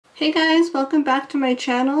Hey guys, welcome back to my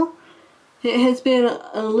channel. It has been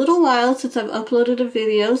a little while since I've uploaded a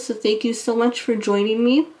video, so thank you so much for joining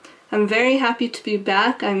me. I'm very happy to be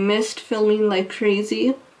back. I missed filming like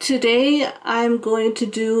crazy. Today I'm going to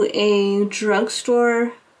do a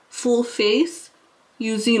drugstore full face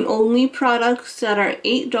using only products that are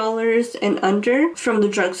 $8 and under from the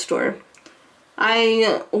drugstore.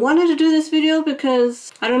 I wanted to do this video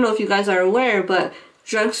because I don't know if you guys are aware, but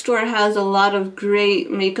Drugstore has a lot of great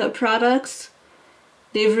makeup products.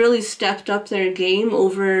 They've really stepped up their game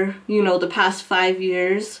over, the past 5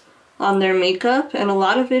 years on their makeup, and a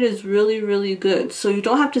lot of it is really good. So you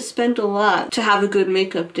don't have to spend a lot to have a good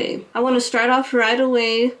makeup day. I want to start off right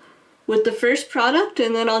away with the first product,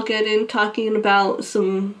 and then I'll get in talking about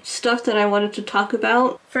some stuff that I wanted to talk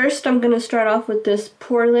about. First, I'm going to start off with this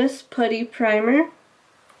Poreless Putty Primer.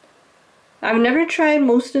 I've never tried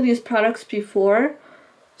most of these products before,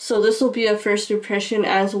 so this will be a first impression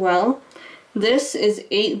as well. This is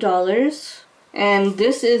 $8 and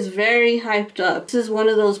this is very hyped up. This is one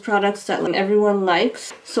of those products that everyone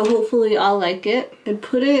likes, so hopefully I'll like it. And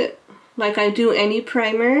put it like I do any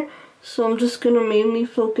primer, so I'm just gonna mainly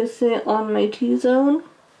focus it on my T-zone,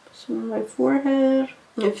 so on my forehead.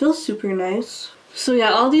 It feels super nice. So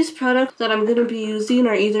yeah, all these products that I'm gonna be using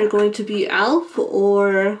are either going to be E.L.F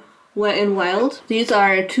or Wet n Wild. These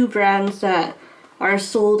are two brands that are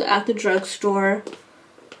sold at the drugstore,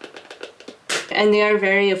 and they are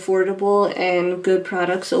very affordable and good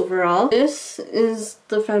products overall. This is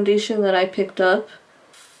the foundation that I picked up.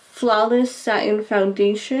 Flawless Satin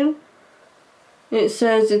Foundation. It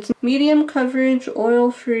says it's medium coverage,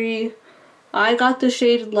 oil-free. I got the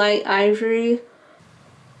shade Light Ivory.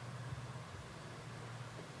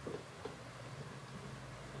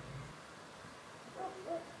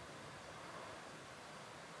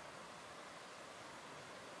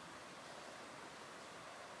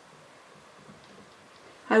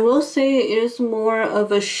 I will say it is more of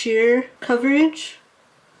a sheer coverage,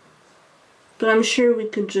 but I'm sure we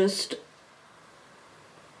could just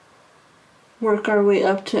work our way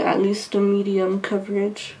up to at least a medium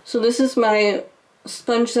coverage. So this is my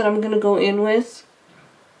sponge that I'm going to go in with.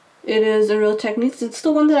 It is a Real Techniques. It's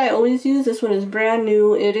the one that I always use. This one is brand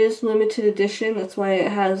new. It is limited edition. That's why it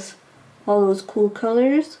has all those cool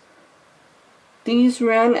colors. These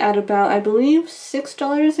run at about, I believe,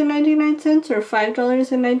 $6.99 or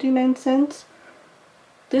 $5.99.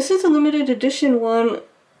 This is a limited edition one,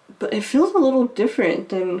 but it feels a little different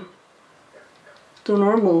than the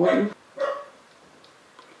normal one.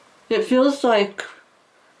 It feels like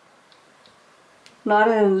not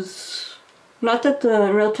that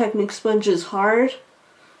the Real Techniques sponge is hard,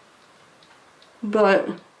 but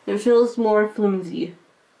it feels more flimsy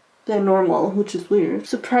than normal, which is weird.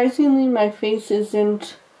 Surprisingly, my face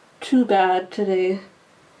isn't too bad today,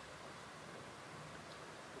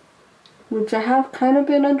 which I have kind of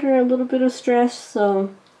been under a little bit of stress,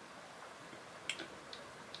 so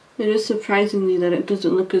it is surprisingly that it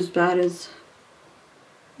doesn't look as bad as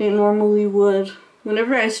it normally would.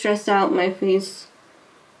 Whenever I stress out my face,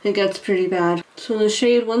 it gets pretty bad. So the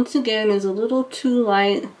shade, once again, is a little too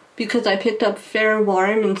light because I picked up Fair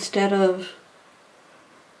Warm instead of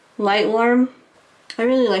Light Warm. I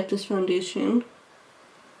really like this foundation.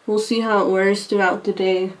 We'll see how it wears throughout the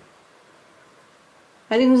day.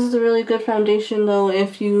 I think this is a really good foundation though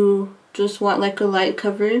if you just want like a light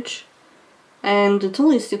coverage. And it's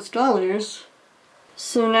only $6.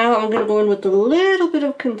 So now I'm going to go in with a little bit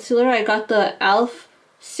of concealer. I got the E.L.F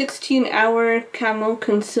 16-Hour Camo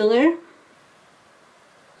Concealer.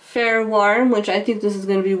 Fair Warm, which I think this is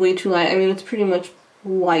going to be way too light. I mean, it's pretty much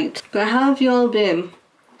white. But how have y'all been?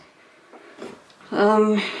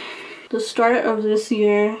 The start of this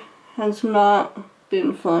year has not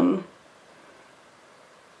been fun.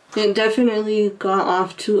 It definitely got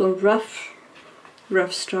off to a rough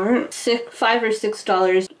start. $5 or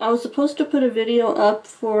 $6. I was supposed to put a video up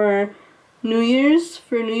for New Year's.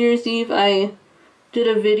 For New Year's Eve, I did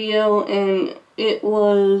a video and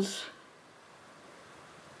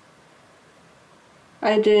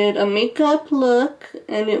I did a makeup look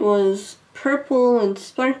and it was purple and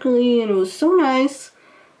sparkly and it was so nice.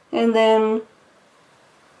 And then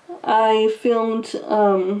I filmed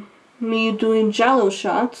me doing Jell-O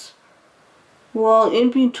shots. Well, in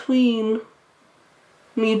between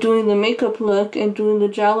me doing the makeup look and doing the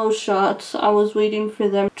Jell-O shots, I was waiting for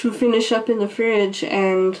them to finish up in the fridge,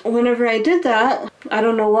 and whenever I did that, I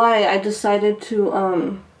don't know why, I decided to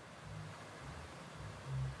oh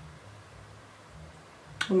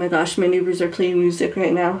my gosh, my neighbors are playing music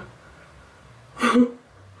right now.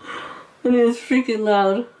 And it is freaking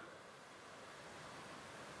loud.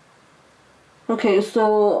 Okay,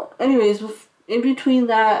 so anyways, in between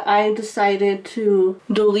that, I decided to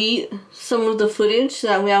delete some of the footage so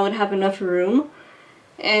that way I would have enough room.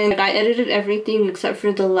 And I edited everything except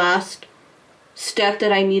for the last step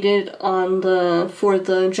that I needed for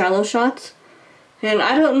the Jalo shots. And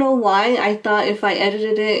I don't know why I thought if I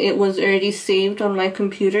edited it, it was already saved on my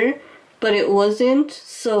computer, but it wasn't.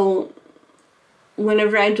 So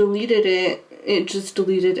whenever I deleted it, it just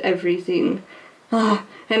deleted everything.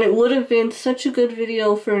 And it would have been such a good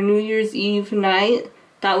video for New Year's Eve night.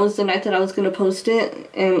 That was the night that I was going to post it.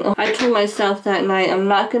 And I told myself that night, I'm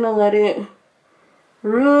not going to let it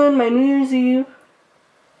ruin my New Year's Eve.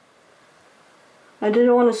 I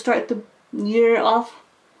didn't want to start the year off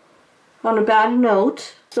on a bad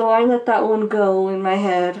note. So I let that one go in my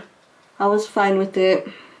head. I was fine with it.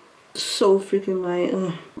 So freaking light.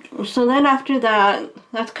 Ugh. So then after that,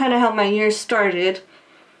 that's kind of how my year started.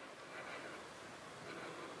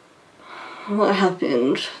 What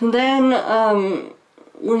happened? Then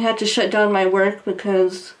we had to shut down my work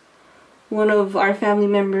because one of our family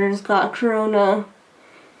members got corona.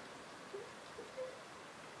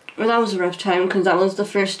 Well, that was a rough time because that was the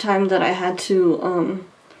first time that I had to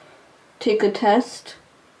take a test.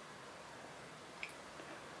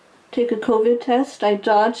 Take a COVID test. I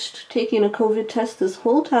dodged taking a COVID test this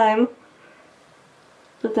whole time,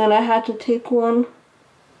 but then I had to take one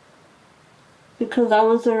because I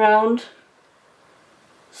was around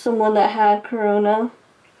someone that had corona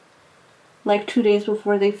like 2 days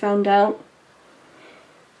before they found out,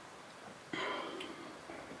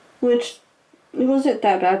 which it wasn't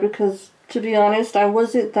that bad because, to be honest, I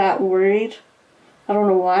wasn't that worried. I don't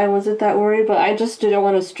know why I wasn't that worried, but I just didn't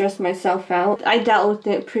want to stress myself out. I dealt with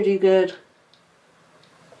it pretty good.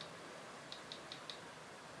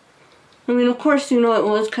 I mean, of course, you know, it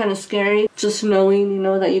was kind of scary just knowing, you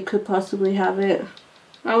know, that you could possibly have it.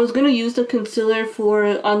 I was going to use the concealer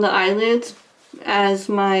on the eyelids as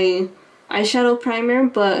my eyeshadow primer,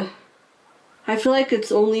 but I feel like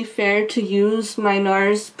it's only fair to use my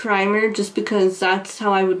NARS primer just because that's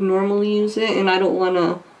how I would normally use it, and I don't want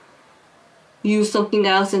to use something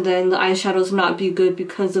else and then the eyeshadows not be good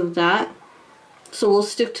because of that. So we'll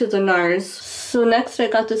stick to the NARS. So next I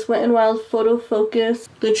got this Wet n Wild Photo Focus.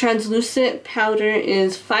 The translucent powder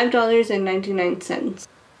is $5.99.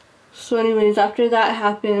 So anyways, after that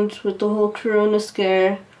happened with the whole corona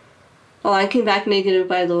scare, oh, I came back negative,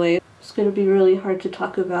 by the way. It's going to be really hard to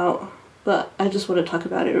talk about, but I just want to talk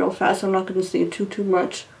about it real fast. I'm not going to say too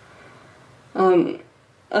much.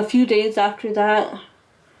 A few days after that,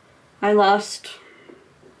 I lost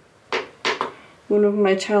one of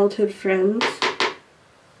my childhood friends.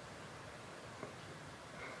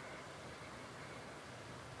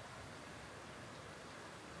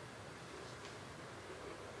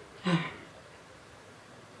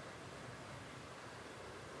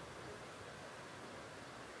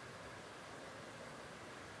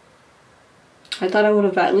 I thought I would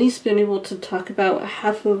have at least been able to talk about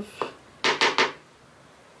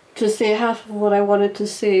say half of what I wanted to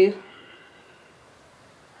say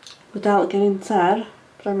without getting sad,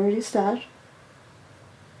 but I'm already sad.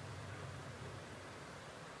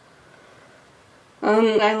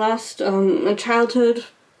 I lost a childhood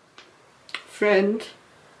friend,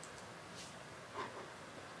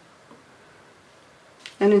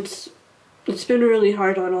 and it's been really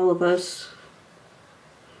hard on all of us.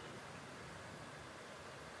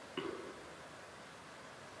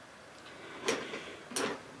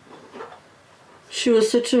 She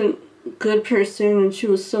was such a good person, and she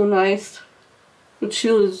was so nice. And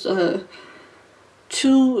she was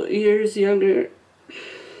 2 years younger.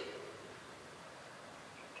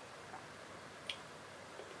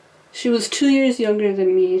 She was 2 years younger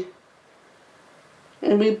than me,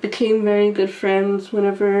 and we became very good friends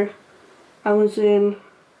whenever I was in,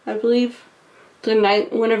 I believe,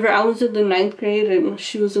 whenever I was in the 9th grade and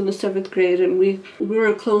she was in the 7th grade, and we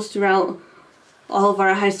were close throughout all of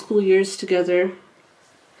our high school years together.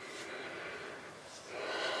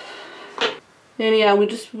 And yeah, we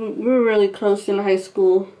were really close in high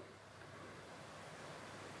school.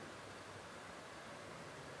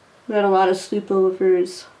 We had a lot of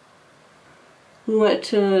sleepovers. We went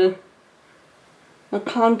to a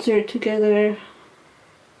concert together.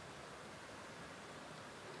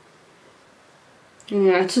 And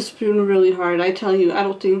yeah, it's just been really hard. I tell you, I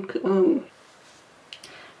don't think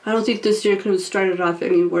this year could have started off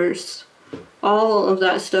any worse. All of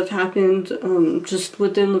that stuff happened just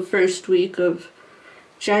within the first week of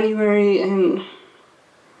January, and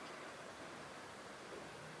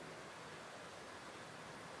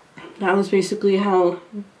that was basically how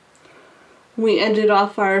we ended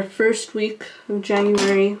off our first week of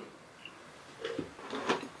January.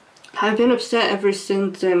 I've been upset ever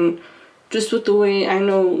since, and just with the way I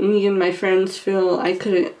know me and my friends feel, I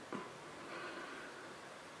couldn't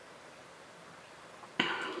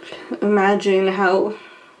imagine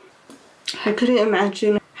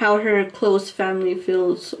how her close family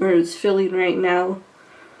feels or is feeling right now.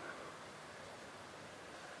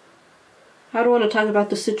 I don't want to talk about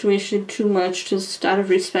the situation too much, just out of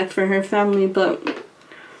respect for her family, but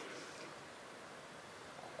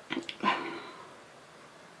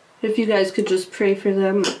if you guys could just pray for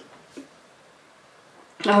them,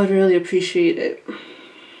 I would really appreciate it.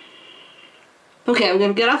 Okay, I'm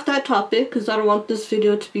gonna get off that topic because I don't want this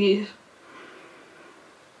video to be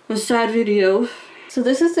a sad video. So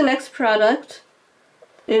this is the next product.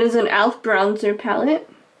 It is an E.L.F. bronzer palette.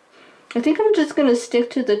 I think I'm just gonna stick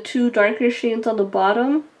to the 2 darker shades on the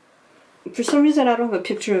bottom. For some reason I don't have a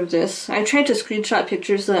picture of this. I tried to screenshot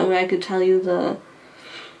pictures so that way I could tell you the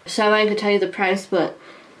price, but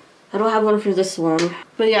I don't have one for this one.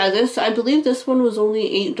 But yeah, I believe this one was only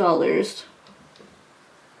 $8.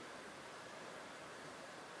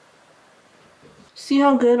 See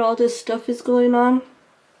how good all this stuff is going on?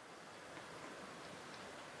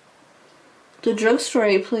 The Drugstore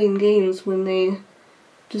ain't playing games when they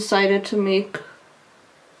decided to make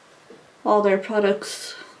all their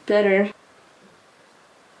products better.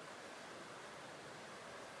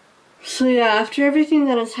 So yeah, after everything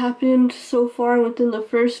that has happened so far within the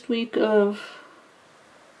first week of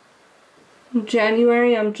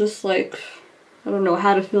January, I'm just like, I don't know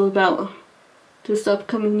how to feel about this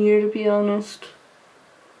upcoming year, to be honest.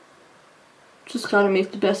 Just gotta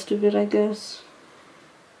make the best of it, I guess.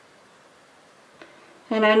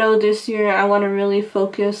 And I know this year I want to really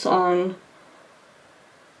focus on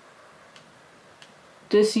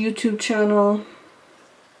this YouTube channel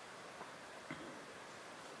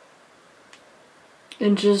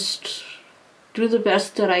and just do the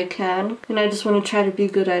best that I can. And I just want to try to be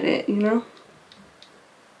good at it, you know?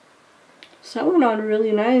 So that went on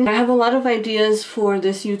really nice. I have a lot of ideas for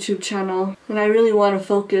this YouTube channel, and I really want to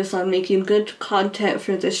focus on making good content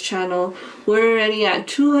for this channel. We're already at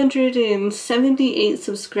 278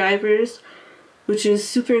 subscribers, which is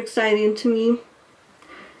super exciting to me.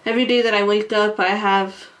 Every day that I wake up, I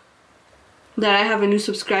have a new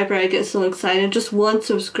subscriber, I get so excited. Just one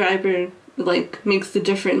subscriber like makes the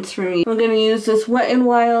difference for me. I'm gonna use this Wet n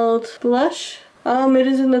Wild blush. It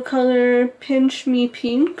is in the color Pinch Me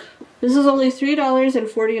Pink. This is only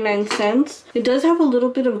 $3.49. It does have a little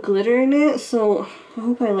bit of glitter in it, so I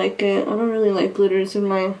hope I like it. I don't really like glitters in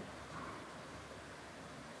my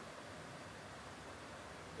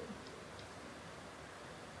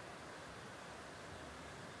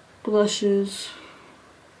blushes.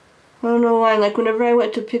 I don't know why, like whenever I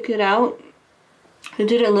went to pick it out, it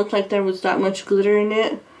didn't look like there was that much glitter in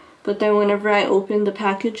it, but then whenever I opened the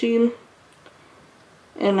packaging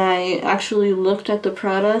and I actually looked at the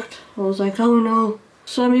product, I was like, oh no.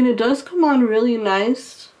 So I mean, it does come on really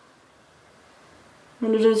nice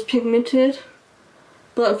and it is pigmented,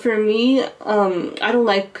 but for me, I don't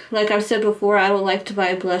like I've said before, I don't like to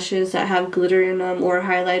buy blushes that have glitter in them or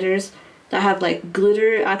highlighters that have like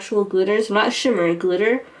glitter, actual glitters, not shimmer,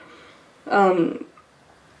 glitter,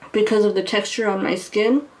 because of the texture on my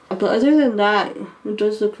skin. But other than that, it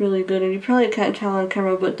does look really good, and you probably can't tell on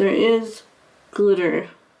camera, but there is glitter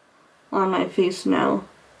on my face now.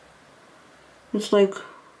 It's like,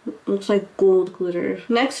 looks like gold glitter.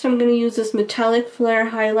 Next, I'm gonna use this metallic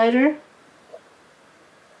flare highlighter.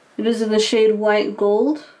 It is in the shade White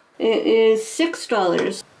Gold. It is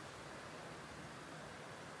 $6.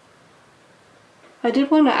 I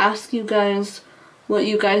did want to ask you guys what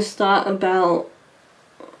you guys thought about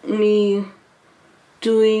me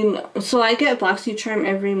doing, so I get BoxyCharm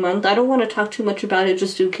every month. I don't want to talk too much about it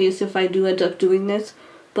just in case if I do end up doing this,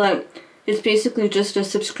 but it's basically just a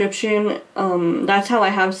subscription. That's how I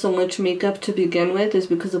have so much makeup to begin with, is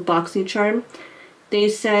because of BoxyCharm. They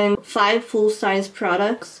send 5 full-size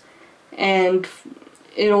products and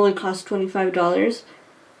it only costs $25.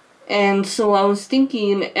 And so I was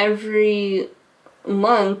thinking every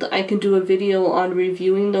month I can do a video on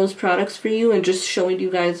reviewing those products for you and just showing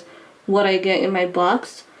you guys what I get in my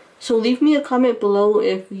box. So leave me a comment below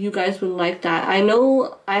if you guys would like that. I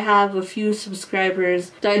know I have a few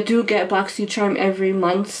subscribers that do get BoxyCharm every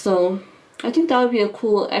month, so I think that would be a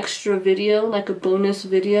cool extra video, like a bonus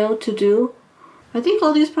video to do. I think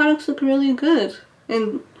all these products look really good,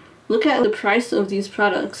 and look at the price of these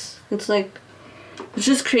products. It's like, it's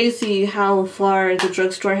just crazy how far the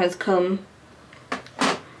drugstore has come.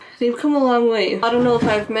 They've come a long way. I don't know if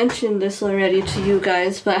I've mentioned this already to you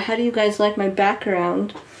guys, but how do you guys like my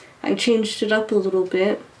background? I changed it up a little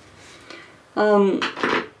bit.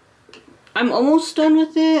 I'm almost done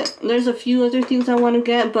with it. There's a few other things I want to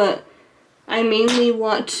get, but I mainly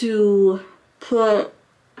want to put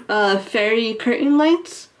fairy curtain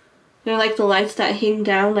lights. They're like the lights that hang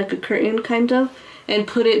down like a curtain kind of, and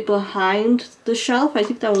put it behind the shelf. I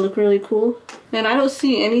think that would look really cool. And I don't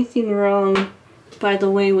see anything wrong, by the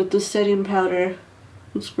way, with the setting powder.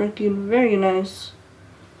 It's working very nice.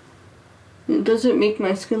 It doesn't make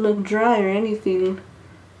my skin look dry or anything.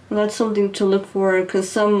 And that's something to look for, because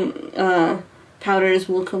some powders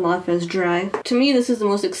will come off as dry. To me, this is the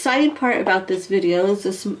most exciting part about this video, is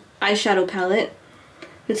this eyeshadow palette.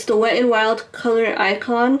 It's the Wet n Wild color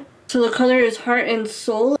icon. So the color is Heart and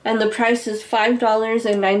Soul, and the price is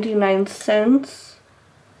 $5.99.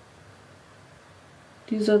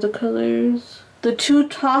 These are the colors. The two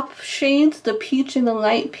top shades, the peach and the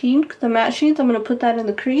light pink, the matte shades, I'm going to put that in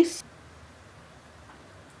the crease.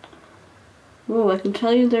 Oh, I can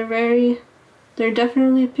tell you they're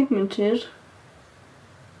definitely pigmented.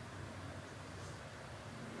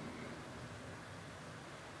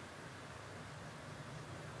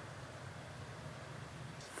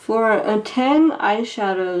 For a 10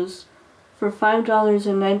 eyeshadows for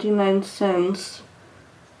 $5.99,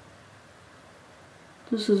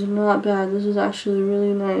 this is not bad. This is actually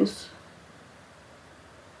really nice.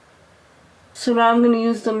 So now I'm going to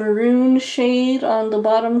use the maroon shade on the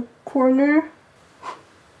bottom corner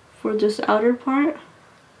for this outer part.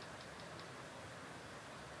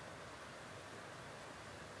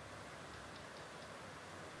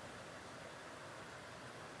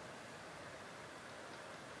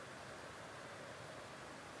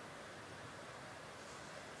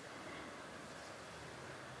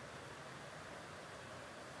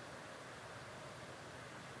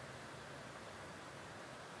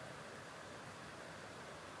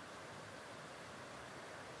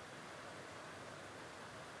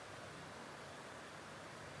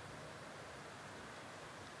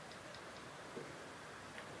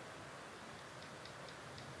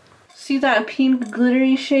 See that pink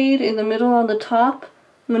glittery shade in the middle on the top?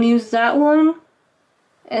 I'm going to use that one,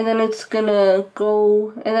 and then it's going to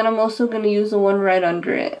go, and then I'm also going to use the one right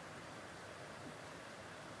under it.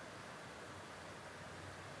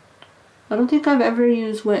 I don't think I've ever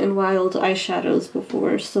used Wet n Wild eyeshadows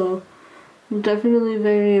before, so I'm definitely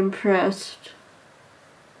very impressed.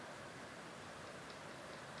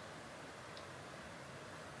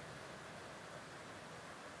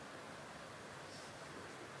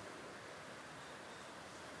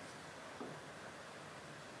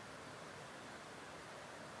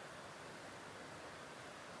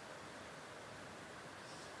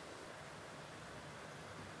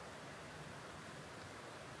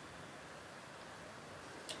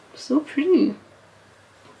 So pretty.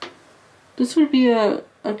 This would be a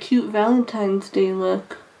cute Valentine's Day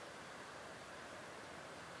look.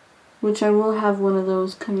 Which I will have one of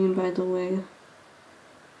those coming, by the way.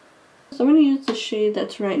 So I'm going to use the shade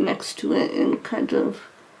that's right next to it and kind of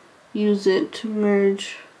use it to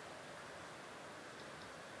merge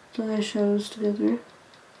the eyeshadows together.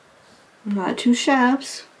 Not too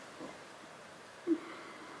shabs.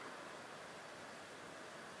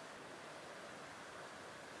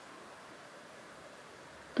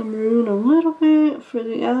 The maroon a little bit for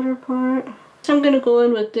the outer part. So I'm going to go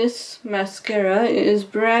in with this mascara. It is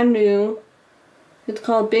brand new. It's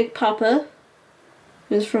called Big Papa.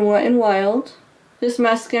 It's from Wet n Wild. This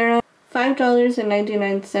mascara,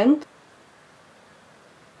 $5.99.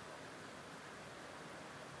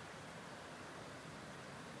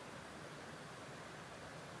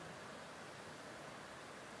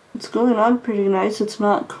 It's going on pretty nice. It's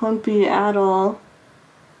not clumpy at all.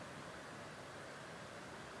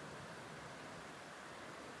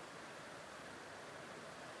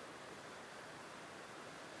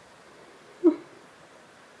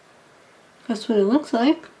 That's what it looks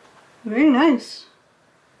like. Very nice.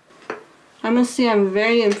 I must say I'm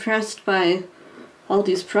very impressed by all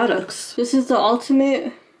these products. This is the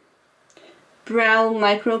Ultimate Brow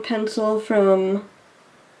Micro Pencil from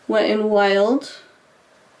Wet n Wild.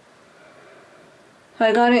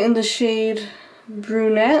 I got it in the shade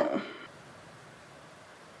Brunette.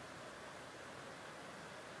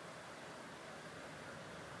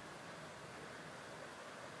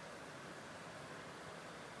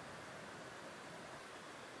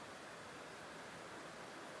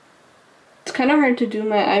 It's kind of hard to do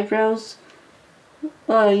my eyebrows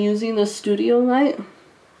using the studio light.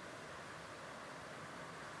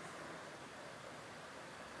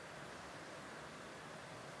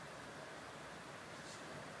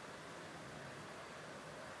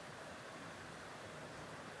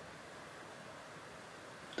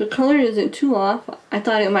 The color isn't too off. I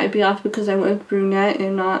thought it might be off because I went with brunette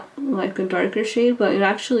and not like a darker shade, but it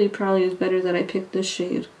actually probably is better that I picked this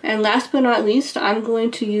shade. And last but not least, I'm going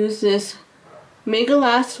to use this Mega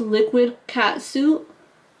Last Liquid Catsuit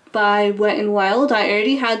by Wet n Wild. I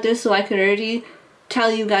already had this, so I could already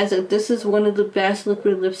tell you guys that this is one of the best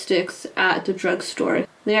liquid lipsticks at the drugstore.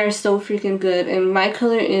 They are so freaking good, and my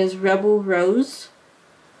color is Rebel Rose.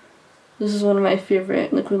 This is one of my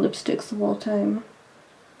favorite liquid lipsticks of all time.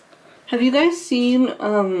 Have you guys seen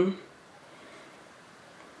the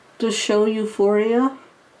show Euphoria?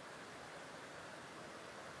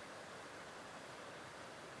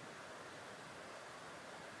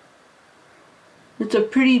 It's a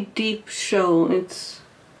pretty deep show. It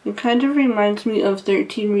kind of reminds me of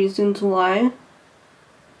 13 Reasons Why,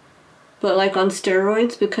 but like on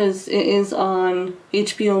steroids, because it is on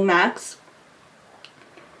HBO Max,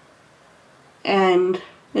 and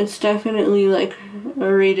it's definitely like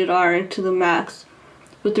a rated R to the max.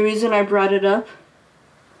 But the reason I brought it up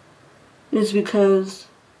is because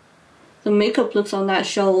the makeup looks on that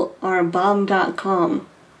show are bomb.com.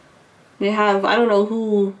 They have, I don't know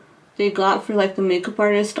who they got for like the makeup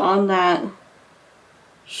artist on that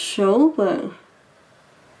show, but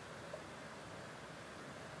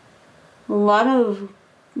a lot of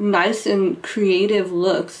nice and creative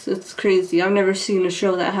looks. It's crazy. I've never seen a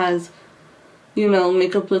show that has, you know,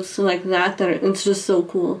 makeup looks like that it's just so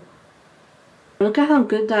cool. Look at how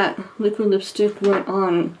good that liquid lipstick went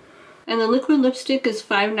on. And the liquid lipstick is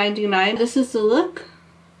 $5.99. This is the look.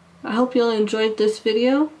 I hope you all enjoyed this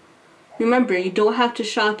video. Remember, you don't have to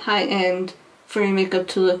shop high-end for your makeup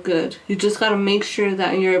to look good. You just gotta make sure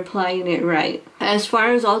that you're applying it right. As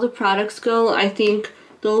far as all the products go, I think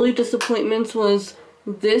the only disappointments was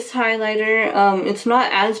this highlighter. It's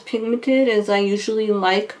not as pigmented as I usually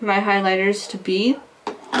like my highlighters to be.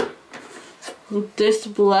 This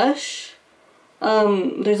blush,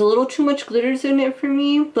 there's a little too much glitters in it for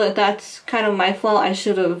me, but that's kind of my fault. I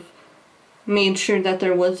should have made sure that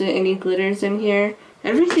there wasn't any glitters in here.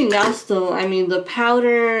 Everything else though, I mean, the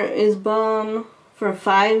powder is bomb for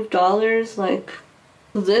 $5. Like,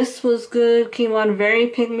 this was good, came on very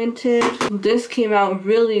pigmented. This came out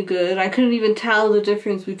really good. I couldn't even tell the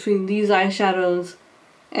difference between these eyeshadows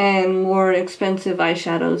and more expensive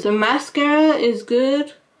eyeshadows. The mascara is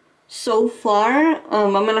good so far.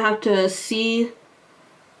 I'm gonna have to see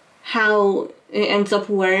how it ends up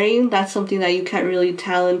wearing. That's something that you can't really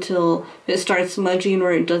tell until it starts smudging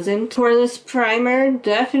or it doesn't. For this primer,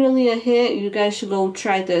 definitely a hit. You guys should go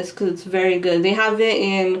try this because it's very good. They have it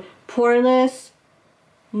in poreless,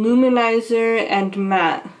 luminizer, and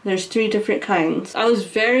matte. There's 3 different kinds. I was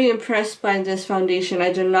very impressed by this foundation.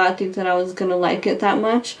 I did not think that I was gonna like it that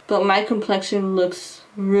much, but my complexion looks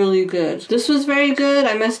really good. This was very good.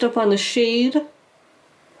 I messed up on the shade.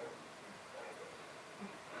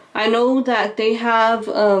 I know that they have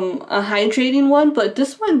a hydrating one, but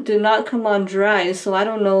this one did not come on dry, so I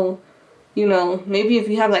don't know, you know, maybe if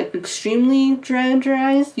you have like extremely dry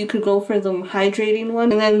eyes, you could go for the hydrating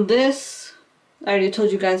one. And then this, I already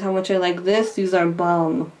told you guys how much I like this. These are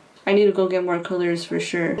bomb. I need to go get more colors for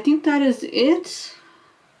sure. I think that is it.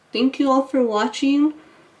 Thank you all for watching.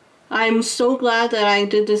 I'm so glad that I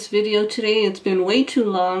did this video today. It's been way too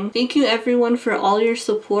long. Thank you everyone for all your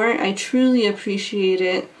support. I truly appreciate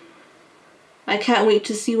it. I can't wait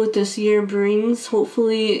to see what this year brings.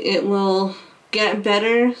 Hopefully it will get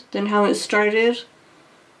better than how it started.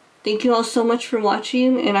 Thank you all so much for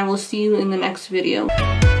watching, and I will see you in the next video.